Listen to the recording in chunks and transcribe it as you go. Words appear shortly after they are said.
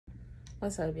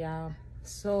What's up, y'all?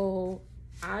 So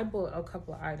I bought a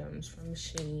couple of items from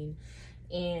SHEIN,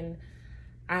 and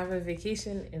I have a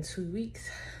vacation in 2 weeks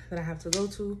that I have to go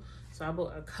to. So I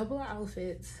bought a couple of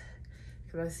outfits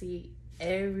because I see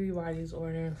everybody's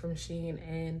ordering from SHEIN,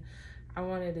 and I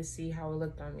wanted to see how it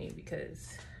looked on me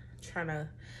because I'm trying to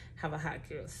have a hot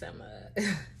girl summer.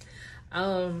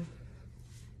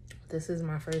 This is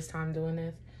my first time doing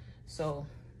this, so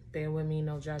bear with me,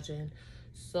 no judging.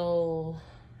 So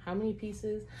how many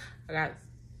pieces? I got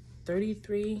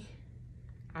 33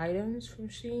 items from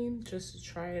SHEIN just to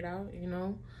try it out, you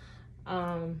know.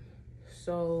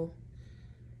 So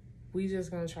we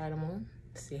just gonna try them on,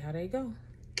 see how they go.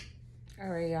 All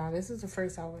right, y'all, this is the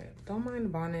first outfit. Don't mind the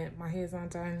bonnet, my hair's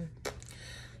not done.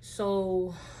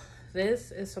 So this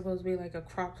is supposed to be like a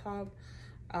crop top.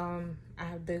 I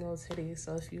have big old titties,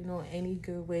 so if you know any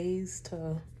good ways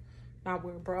to not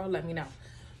wear a bra, let me know.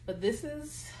 But this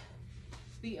is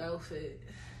the outfit.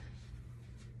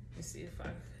 Let me see if I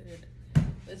could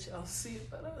let y'all see it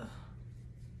better.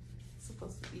 It's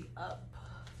supposed to be up.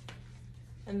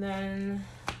 And then,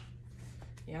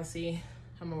 y'all see,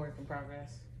 I'm a work in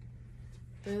progress.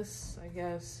 This, I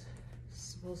guess, is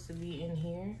supposed to be in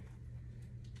here.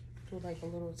 Do like a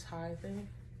little tie thing.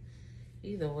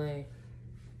 Either way,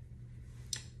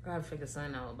 I gotta figure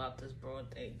something out about this broad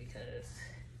thing because,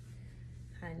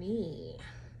 honey,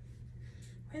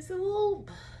 where's the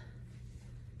loop?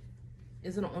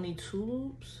 Is it only 2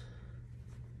 loops?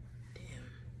 Damn,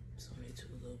 it's only 2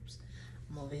 loops.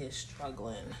 I'm over here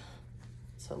struggling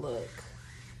to look.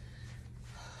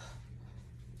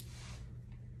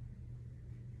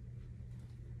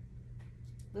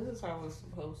 This is how it's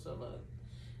supposed to look.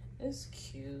 It's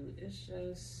cute. It's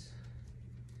just,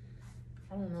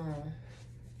 I don't know.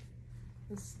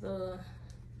 It's the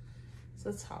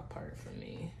top part for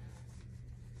me.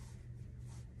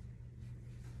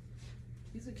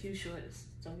 These are cute shorts,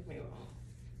 don't get me wrong.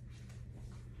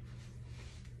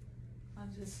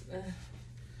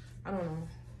 I don't know.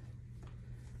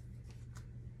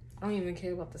 I don't even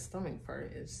care about the stomach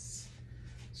part. It's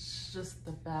just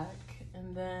the back.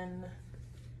 And then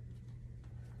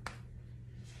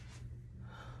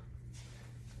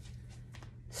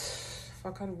if I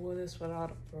could have wore this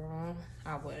without a bra,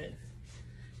 I would.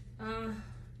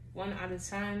 1 out of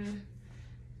 10,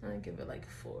 I'd give it like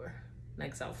 4.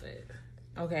 Next outfit.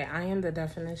 Okay, I am the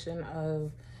definition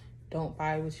of don't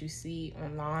buy what you see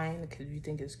online because you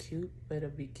think it's cute, but it'll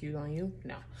be cute on you.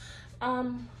 No. I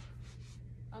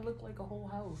look like a whole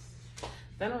house.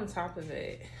 Then on top of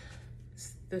it,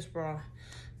 this bra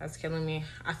that's killing me.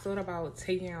 I thought about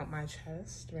taking out my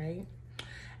chest, right?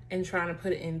 And trying to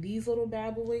put it in these little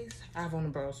bad boys. I have on a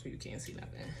bra so you can't see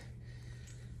nothing.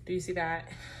 Do you see that?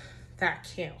 That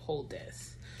can't hold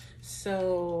this.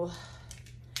 So,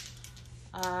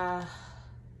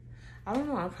 I don't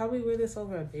know, I'll probably wear this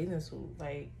over a bathing suit.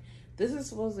 Like, this is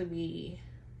supposed to be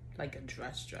like a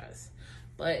dress,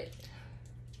 but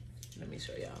let me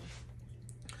show y'all.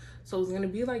 So it's gonna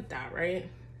be like that, right?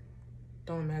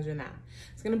 Don't imagine that.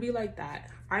 It's gonna be like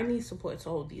that. I need support to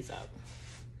hold these up.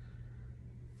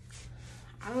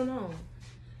 I don't know,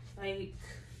 like,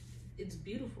 it's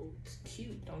beautiful, it's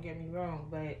cute, don't get me wrong,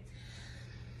 but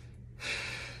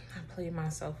I played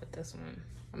myself with this one.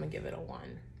 I'm gonna give it a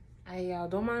 1. Hey, y'all,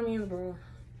 don't mind me in the bra,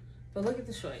 but look at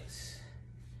the shorts.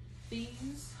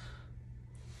 These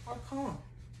are calm.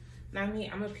 Now,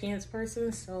 I'm a pants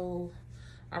person, so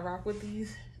I rock with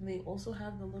these. And they also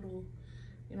have the little,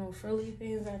 you know, frilly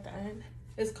things at the end.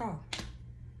 It's calm.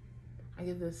 I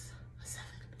give this a 7.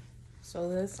 So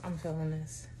this, I'm feeling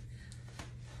this.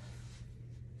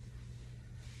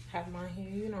 Have my hair,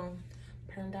 you know,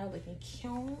 turned out looking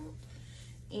cute.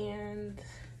 And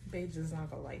babes is not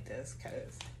gonna like this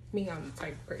because me, I'm the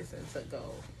type of person to go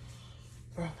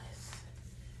braless.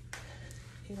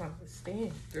 You don't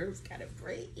understand. Girls gotta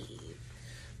breathe.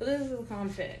 But this is a calm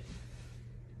fit.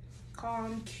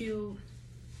 Calm, cute.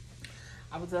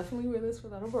 I would definitely wear this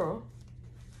without a bra.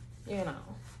 You know.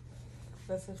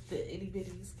 That's if the itty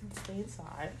bitties can stay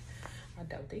inside. I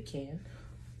doubt they can.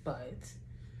 But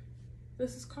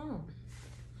this is calm.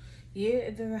 Yeah,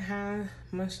 it doesn't have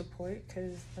much support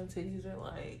because my titties are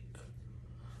like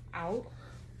out.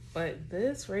 But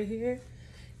this right here,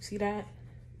 see that?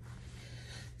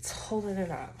 It's holding it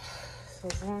up. So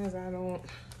as long as I don't,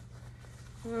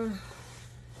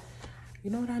 you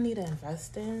know what I need to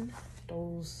invest in?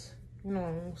 Those, you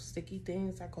know, sticky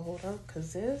things that can hold up.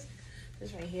 Cause this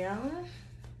right here,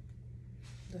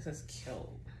 this is cute.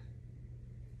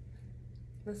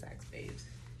 Let's ask babes.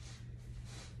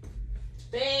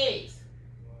 Babes,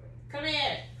 come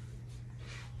here.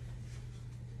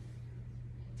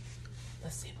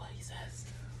 Let's see what he says.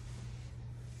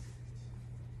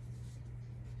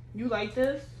 You like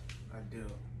this? I do.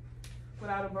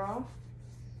 Without a bra?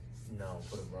 No,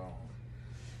 put a bra on.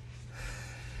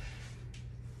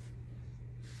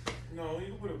 No, you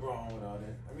can put a bra on without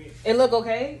it. I mean, it look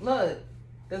okay? Look.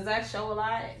 Does that show a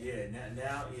lot? Yeah,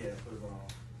 now, yeah, put a bra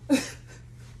on.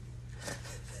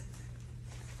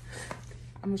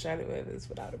 I'm gonna try to wear this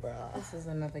without a bra. This is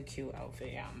another cute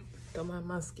outfit, y'all. Don't mind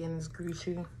my skin is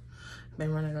greasy.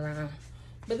 Been running around.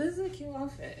 But this is a cute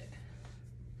outfit.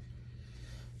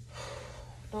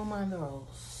 Don't mind the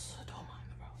rolls. Don't mind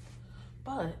the rolls.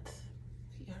 But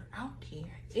you're out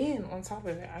here. And on top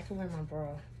of it, I can wear my bra.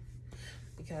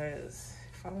 Because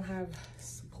if I don't have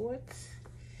support,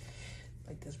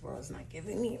 like this bra is not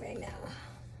giving me right now.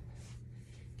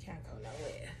 Can't go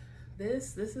nowhere.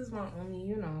 This is my only,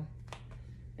 you know,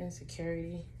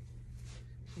 insecurity.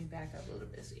 Let me back up a little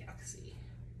bit so y'all can see.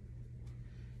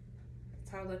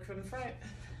 That's how I look from the front.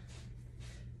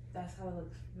 That's how it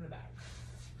looks from the back.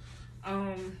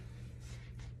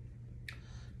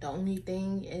 The only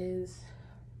thing is,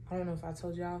 I don't know if I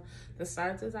told y'all, the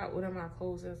sizes I order my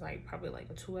clothes is like probably like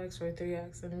a 2X or a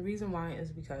 3X. And the reason why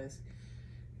is because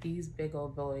these big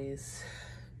old boys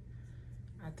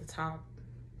at the top,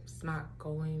 it's not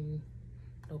going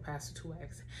no past the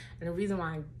 2X. And the reason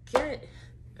why I get,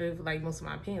 like most of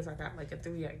my pants, I got like a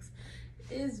 3X,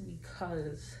 is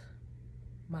because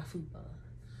my fupa.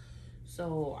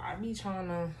 So I be trying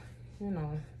to, you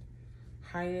know,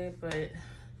 hide it, but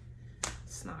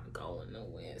it's not going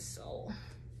nowhere. So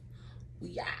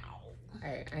we out.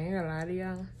 Alright, I ain't gonna lie to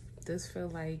y'all. This feel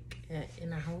like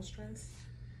in a house dress,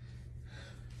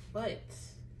 but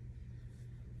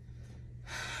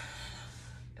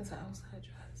it's an outside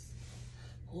dress.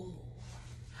 Ooh.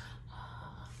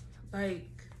 Like,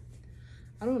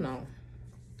 I don't know.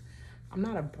 I'm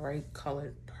not a bright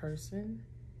colored person,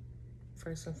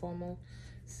 first and foremost.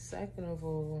 Second of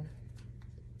all,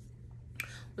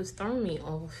 what's throwing me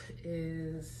off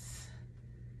is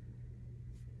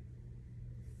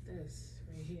this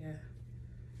right here.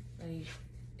 Like,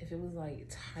 if it was like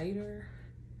tighter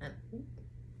and,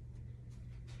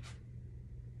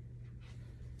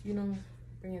 you know,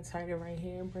 bring it tighter right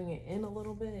here, bring it in a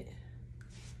little bit.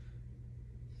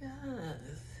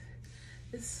 Yes,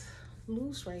 it's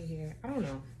loose right here. I don't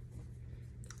know.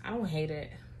 I don't hate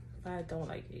it, but I don't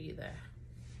like it either.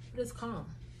 But it's calm.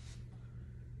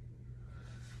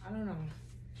 I don't know.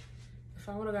 If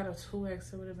I would have got a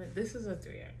 2X, it would have been, this is a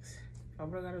 3X. If I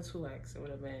would have got a 2X, it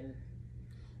would have been,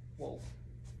 whoa.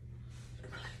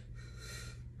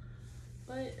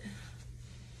 But,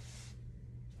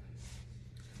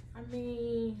 I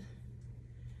mean,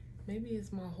 maybe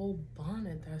it's my whole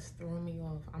bonnet that's throwing me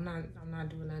off. I'm not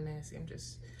doing that nasty. I'm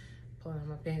just pulling on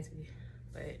my panty.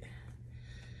 But,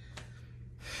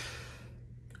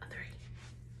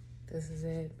 this is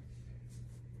it.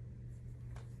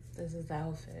 This is the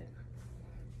outfit.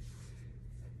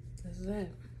 This is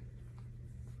it.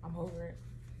 I'm over it.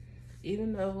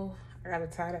 Even though I gotta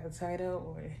tie that tighter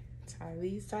or tie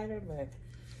these tighter, but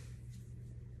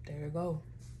there we go.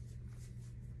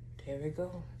 There we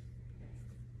go.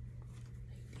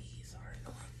 Like, these are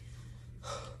annoying.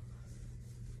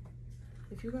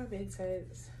 If you got big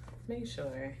tits, make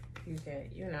sure you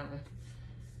get, you know,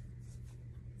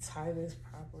 tie this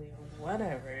properly or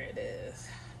whatever it is.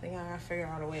 I think I gotta figure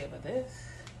out a way, but this,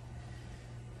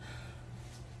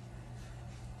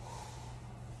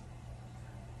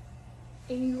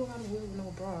 and you gotta wear with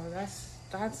no bra.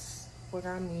 That's what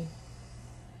got me.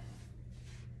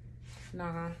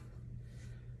 Nah,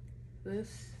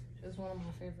 this is one of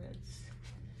my favorites.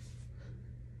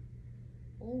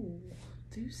 Oh,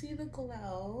 do you see the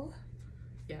glow?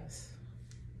 Yes,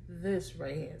 this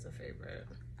right here is a favorite.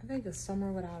 I think a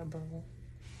summer without a bra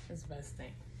is the best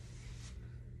thing.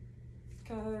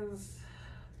 Because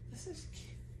this is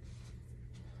cute.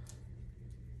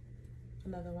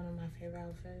 Another one of my favorite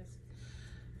outfits.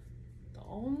 The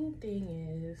only thing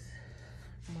is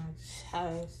my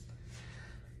chest.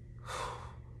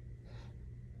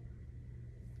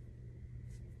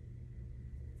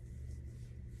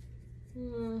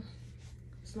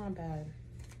 It's not bad.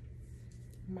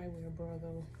 I might wear a bra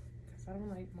though, because I don't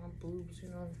like my boobs, you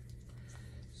know,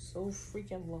 so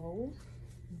freaking low,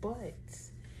 but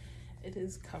it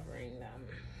is covering them.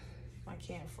 I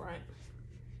can't front.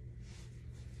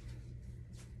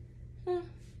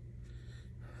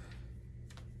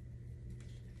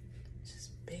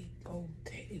 Just big old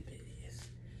teddy bitties.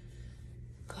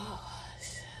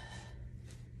 Gosh.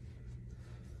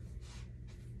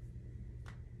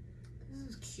 This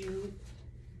is cute.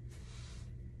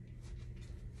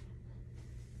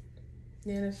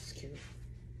 Yeah, this is cute.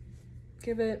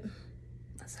 give it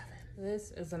a 7.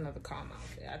 This is another calm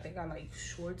outfit. I think I like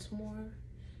shorts more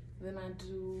than I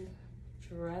do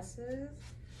dresses.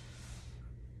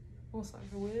 Also, I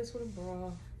can wear this with a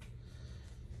bra.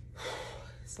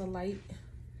 It's a light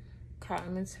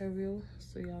cotton material,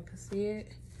 so y'all can see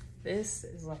it. This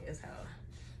is light as hell.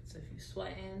 So if you're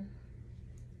sweating,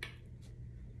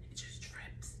 it just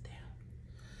drips down.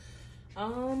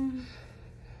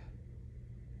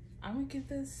 I'm gonna give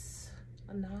this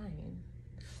a 9.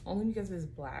 Only because it's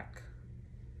black.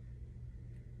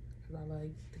 Because I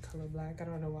like the color black. I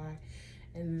don't know why.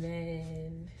 And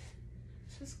then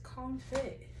it's just calm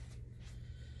fit.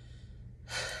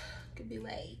 Could be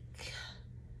like,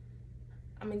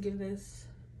 I'm gonna give this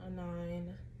a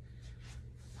 9.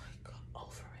 Like,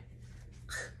 over it.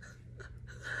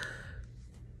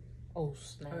 Oh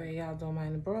snap. Alright, y'all don't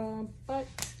mind the bra, but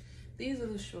these are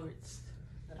the shorts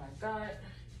that I got.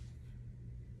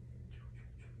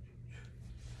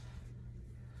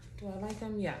 Do I like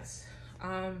them? Yes.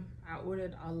 I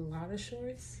ordered a lot of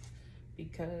shorts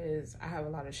because I have a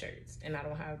lot of shirts and I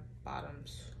don't have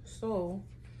bottoms. So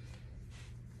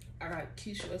I got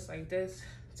cute shorts like this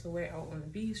to wear out on the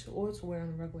beach or to wear on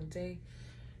a regular day.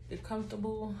 They're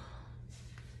comfortable.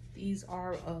 These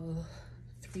are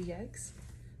 3X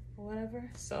or whatever.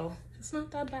 So it's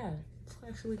not that bad. It's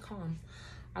actually calm.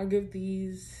 I'll give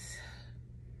these,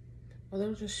 well,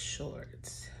 they're just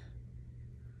shorts.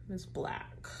 It's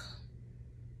black.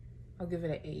 I'll give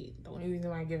it an 8. The only reason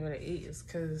why I give it an 8 is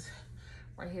because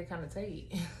right here kind of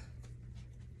tight.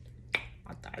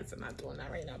 My thighs are not doing that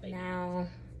right now, baby. Now,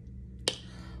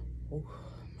 oh,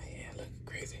 my hair looking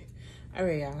crazy. All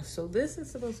right, y'all. So this is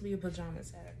supposed to be a pajama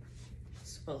set.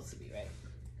 It's supposed to be, right?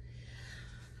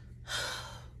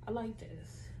 I like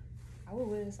this. I would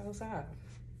wear this outside.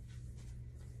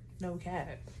 No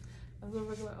cap. That's a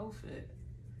regular outfit.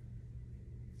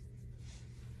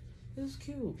 It's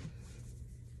cute.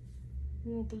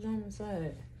 Little pajama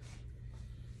set.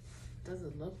 Does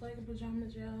it look like a pajama,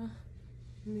 y'all?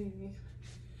 I mean,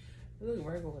 it looks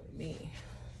regular to me.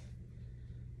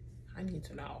 I need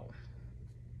to know.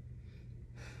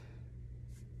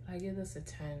 I give this a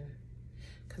 10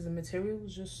 because the material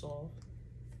is just soft.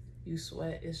 You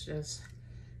sweat, it's just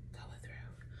going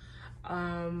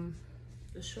through.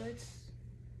 The shorts,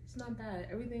 it's not bad.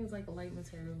 Everything's like a light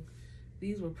material.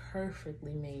 These were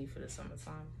perfectly made for the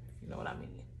summertime, if you know what I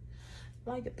mean. I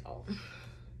like it though.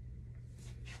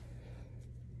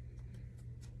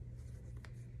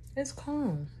 It's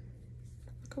calm.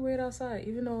 I could wear it outside,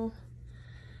 even though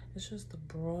it's just the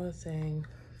bra thing.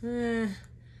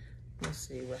 Let's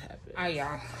see what happens. All right,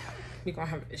 y'all. We're gonna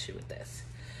have an issue with this.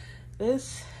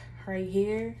 This right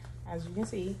here, as you can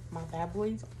see, my bad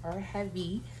boys are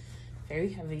heavy,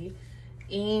 very heavy,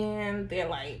 and they're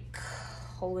like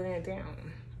holding it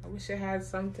down. I wish it had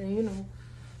something, you know,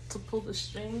 to pull the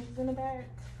strings in the back.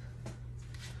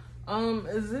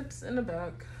 It zips in the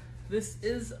back. This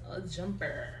is a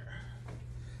jumper.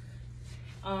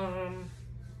 The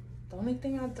only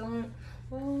thing I don't,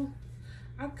 well,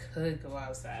 I could go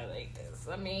outside like this.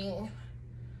 I mean,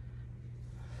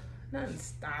 nothing's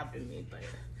stopping me, but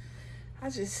I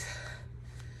just,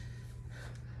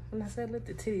 when I said let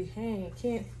the titty hang, it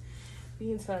can't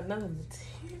be into another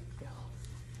material.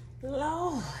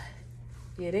 Lord.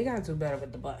 Yeah, they gotta do better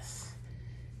with the bus.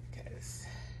 Cause,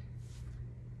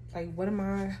 like, what am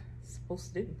I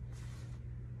supposed to do?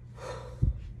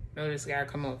 No, this gotta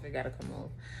come off. It gotta come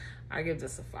off. I give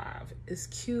this a 5. It's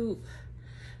cute.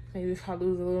 Maybe if I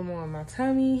lose a little more on my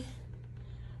tummy.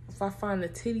 If I find the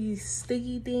titty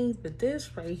sticky things, but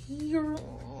this right here.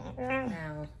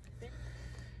 Now,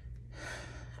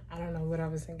 I don't know what I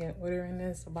was thinking. Ordering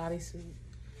this, a bodysuit.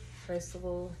 First of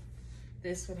all,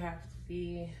 this would have to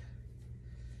be,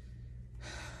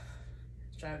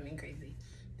 it's driving me crazy.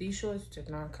 These shorts did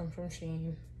not come from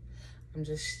SHEIN. I'm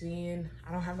just seeing,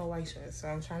 I don't have no white shirts, so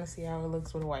I'm trying to see how it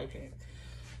looks with a white pants.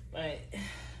 But,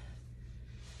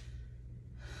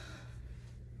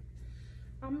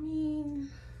 I mean,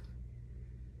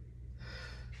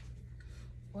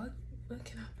 what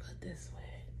can I put this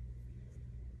with?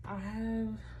 I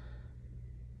have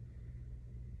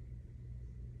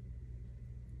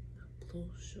the blue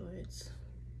shorts.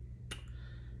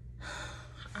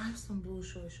 I have some blue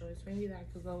shorts. Maybe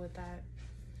that could go with that.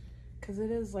 Because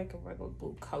it is like a regular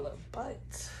blue color,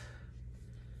 but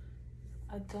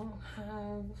I don't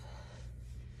have,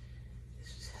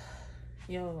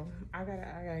 yo, I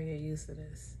gotta get used to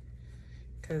this.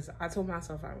 Because I told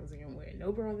myself I wasn't gonna wear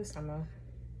no bra this summer.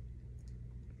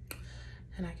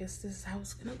 And I guess this is how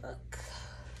it's gonna look.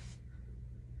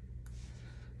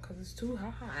 Because it's too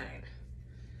hot.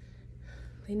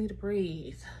 They need to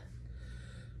breathe.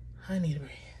 I need to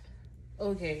breathe.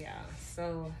 Okay, y'all.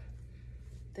 So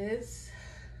this,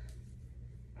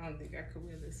 I don't think I could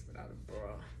wear this without a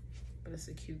bra, but it's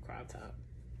a cute crop top.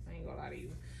 I ain't gonna lie to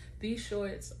you. These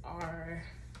shorts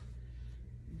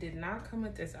did not come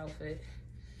with this outfit.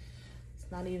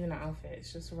 It's not even an outfit.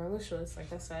 It's just regular shorts.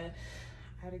 Like I said,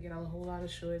 I had to get a whole lot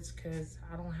of shorts because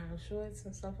I don't have shorts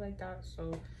and stuff like that.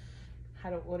 So I had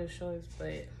to order shorts,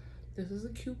 but this is a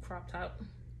cute crop top.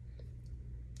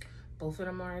 Both of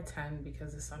them are a 10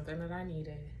 because it's something that I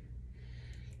needed.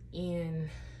 And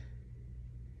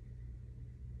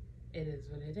it is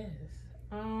what it is.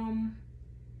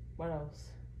 What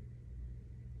else?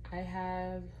 I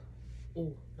have,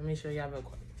 oh, let me show y'all real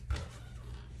quick.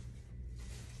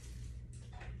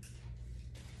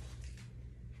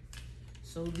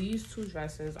 So these two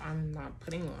dresses I'm not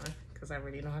putting on because I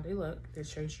already know how they look. They're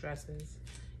church dresses.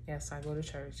 Yes, I go to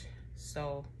church.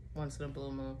 So once in a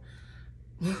blue moon.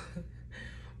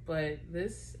 But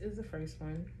this is the first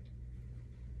one.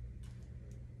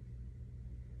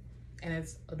 And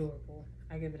it's adorable.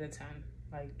 I give it a 10.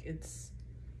 Like, it's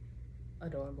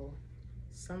adorable.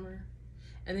 Summer.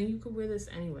 And then you could wear this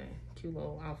anyway. Cute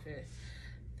little outfit.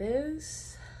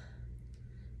 This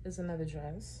is another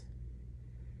dress.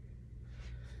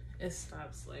 It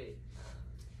stops like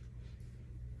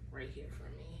right here for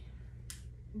me,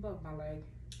 above my leg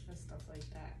and stuff like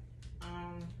that.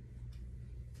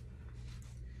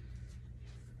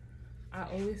 I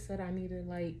always said I needed,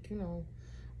 like, you know,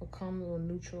 a calm little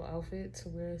neutral outfit to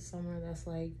wear somewhere that's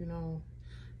like, you know,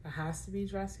 it has to be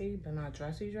dressy but not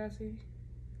dressy,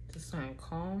 just something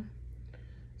calm.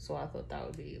 So I thought that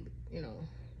would be, you know,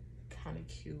 kind of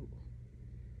cute.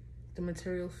 The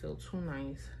material feels too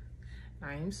nice.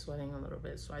 I am sweating a little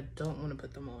bit, so I don't want to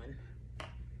put them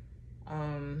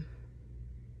on.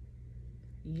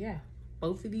 Yeah,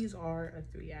 both of these are a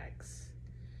 3X.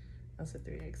 That's a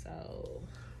 3XL.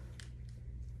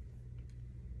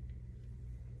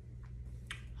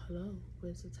 Hello,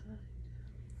 where's the tag?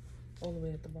 All the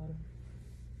way at the bottom.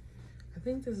 I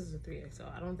think this is a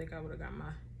 3XL. I don't think I would have got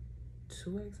my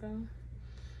 2XL.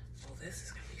 Oh, this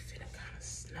is gonna be fitting kind of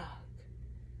snug.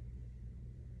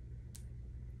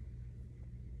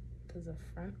 Does the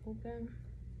front open?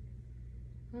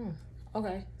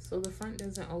 Okay, so the front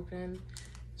doesn't open.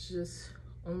 It's just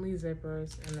only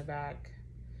zippers in the back.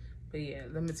 But yeah,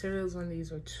 the materials on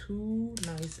these are too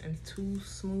nice and too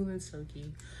smooth and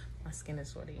silky. My skin is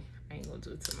sweaty. I ain't gonna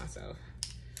do it to myself.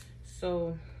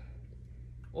 So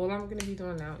all I'm gonna be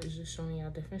doing now is just showing y'all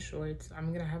different shorts.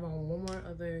 I'm gonna have on one more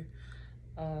other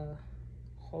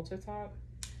halter top.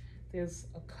 There's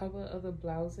a couple other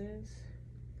blouses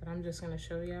that I'm just gonna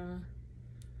show y'all.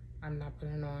 I'm not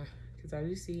putting on because as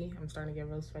you see, I'm starting to get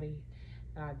real sweaty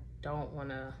and I don't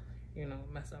wanna, you know,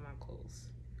 mess up my clothes.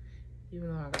 Even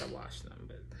though I gotta wash them,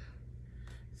 but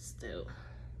still.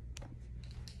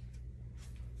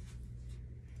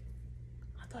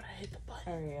 I thought I hit the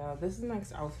button. All right, y'all, this is the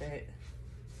next outfit.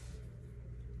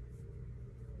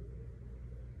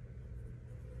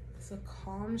 It's a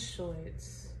calm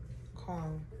shorts,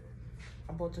 calm.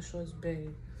 I bought the shorts big,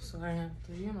 so I have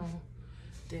to, you know,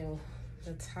 deal.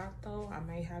 The top though, I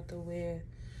might have to wear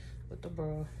with the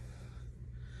bra,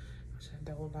 which I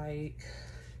don't like.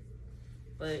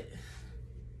 But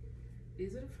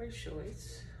these are the first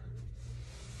shorts.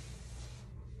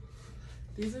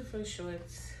 These are the first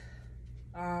shorts.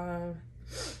 The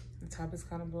top is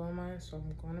kind of blowing mine, so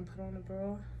I'm going to put on the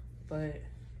bra. But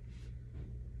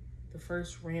the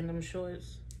first random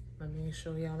shorts, let me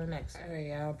show y'all the next. All right,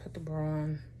 y'all, put the bra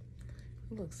on.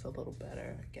 It looks a little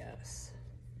better, I guess.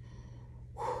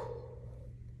 Whew.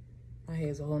 My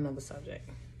hair's a whole nother subject.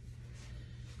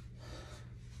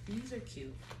 These are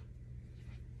cute.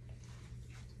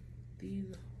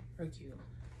 These are cute.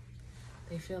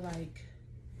 They feel like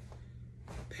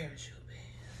a parachute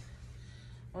pants.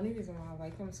 Only reason why I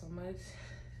like them so much,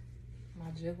 my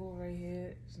jiggle right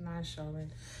here is not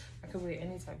showing. I could wear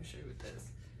any type of shirt with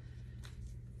this.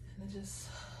 And it just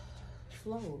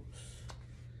flows.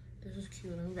 This is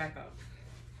cute. Let me back up.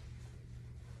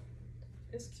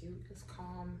 It's cute. It's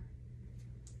calm.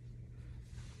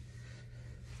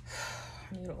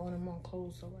 I need to order more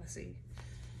clothes so I see.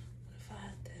 What if I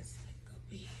had this like up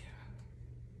here?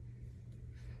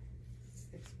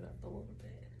 Fix it up a little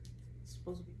bit. It's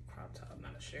supposed to be a crop top,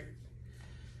 not a shirt.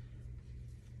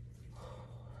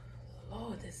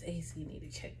 Lord, this AC need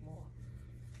to check more.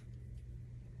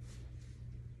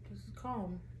 This is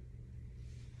calm.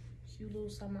 Cute little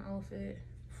summer outfit.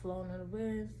 Flowing in the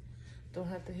wind. Don't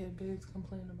have to hear Biggs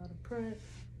complain about a print.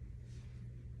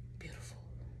 Beautiful.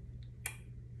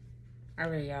 All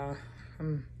right, y'all.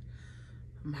 I'm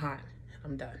hot.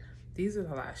 I'm done. these are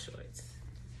the last shorts.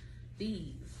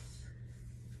 These,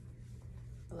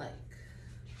 like,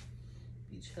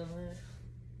 be chilling,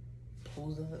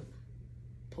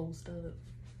 post up,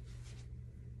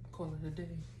 call it a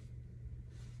day.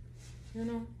 You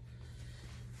know,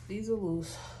 these are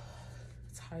loose.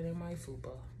 It's hiding my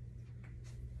fupa.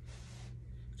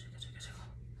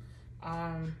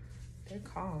 They're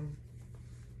calm.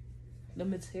 The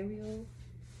material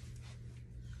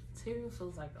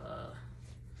feels like how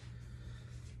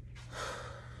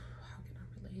can I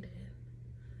relate it?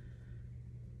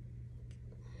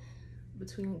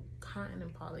 Between cotton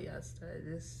and polyester,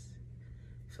 this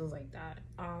feels like that.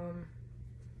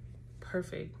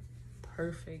 Perfect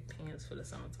pants for the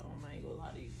summertime. I ain't gonna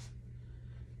lie to you.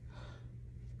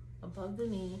 Above the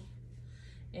knee,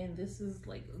 and this is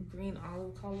like a green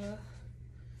olive color.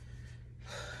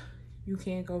 You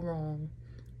can't go wrong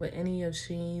with any of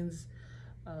SHEIN's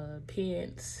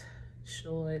pants,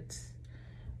 shorts,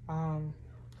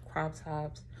 crop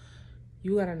tops.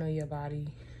 You gotta know your body.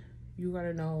 You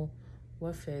gotta know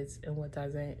what fits and what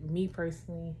doesn't. Me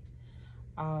personally,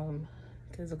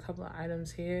 there's a couple of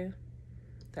items here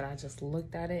that I just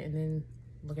looked at it and then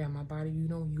look at my body. You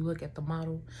know, you look at the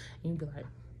model and you be like,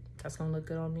 that's gonna look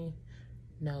good on me.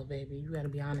 No, baby, you gotta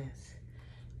be honest.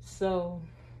 So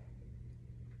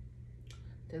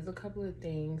there's a couple of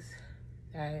things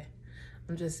that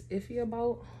I'm just iffy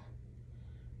about,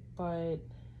 but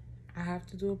I have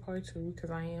to do a part 2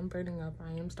 because I am burning up.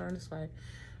 I am starting to sweat.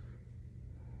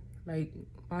 Like,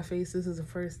 my face, this is the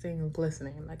first thing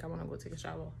glistening. Like, I want to go take a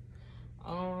shower.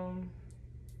 I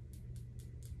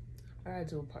gotta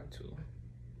do a part 2.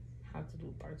 I have to do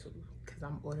a part 2 because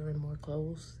I'm ordering more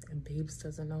clothes and Babes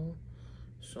doesn't know.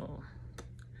 So,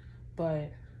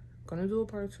 but gonna do a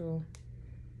part 2.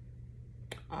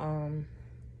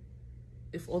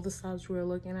 If all the styles we were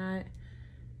looking at,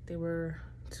 they were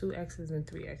 2X's and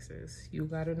 3X's. You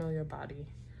gotta know your body.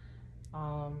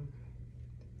 About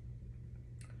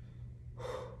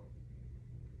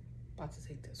to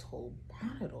take this whole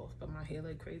bonnet off, but my hair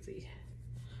look crazy.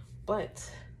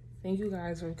 But thank you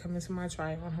guys for coming to my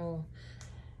try on haul.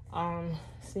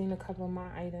 Seeing a couple of my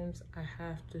items, I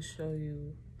have to show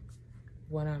you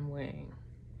what I'm wearing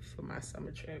for my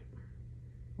summer trip.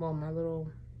 Well, my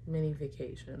little mini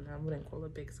vacation. I wouldn't call it a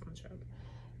big summer trip,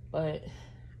 but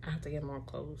I have to get more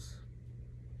clothes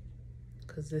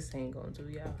because this ain't gonna do,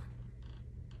 y'all.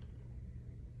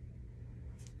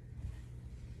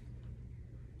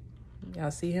 Y'all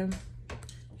see him?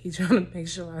 He trying to make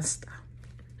sure I stop.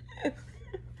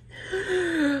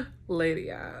 Later,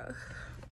 y'all.